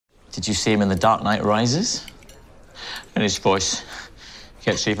Did you see him in The Dark Knight Rises? And his voice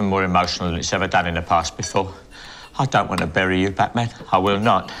gets even more emotional than it's ever done in the past before. I don't want to bury you, Batman. I will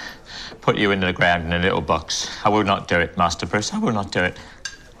not put you into the ground in a little box. I will not do it, Master Bruce. I will not do it.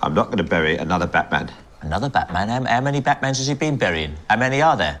 I'm not going to bury another Batman. Another Batman? How many Batmans has he been burying? How many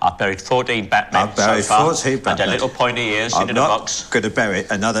are there? I've buried 14 Batmen I've buried so far. 14 Batmen. And their little pointy ears into the box. I'm not going to bury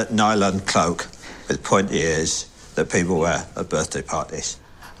another nylon cloak with pointy ears that people wear at birthday parties.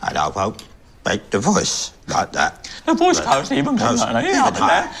 And I won't make the voice like that. The voice goes even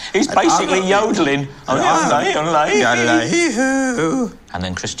higher. He's basically yodeling. And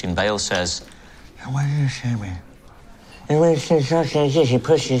then Christian Bale says, "What did you say, man? The way she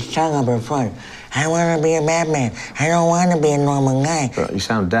pushed his tongue up her front. I want to be a Batman. I don't want to be a normal guy." But you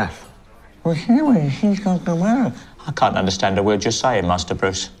sound deaf. Well, she's going to come out. I can't understand a word you're saying, Master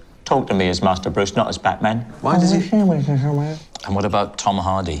Bruce. Talk to me as Master Bruce, not as Batman. Why does he... And what about Tom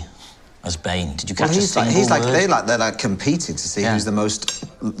Hardy as Bane? Did you catch a single word? They're like competing to see who's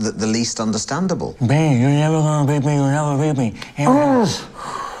the least understandable. Bane, you're never going to beat me. You'll never beat me.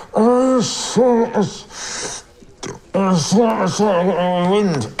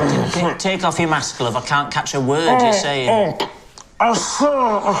 Take off your mask, love. I can't catch a word you're saying.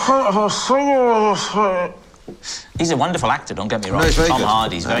 He's a wonderful actor, don't get me wrong. No, Tom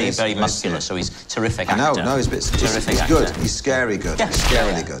Hardy's very muscular, so he's a terrific actor. He's good. He's scary good. Yeah. He's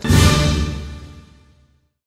scarily good.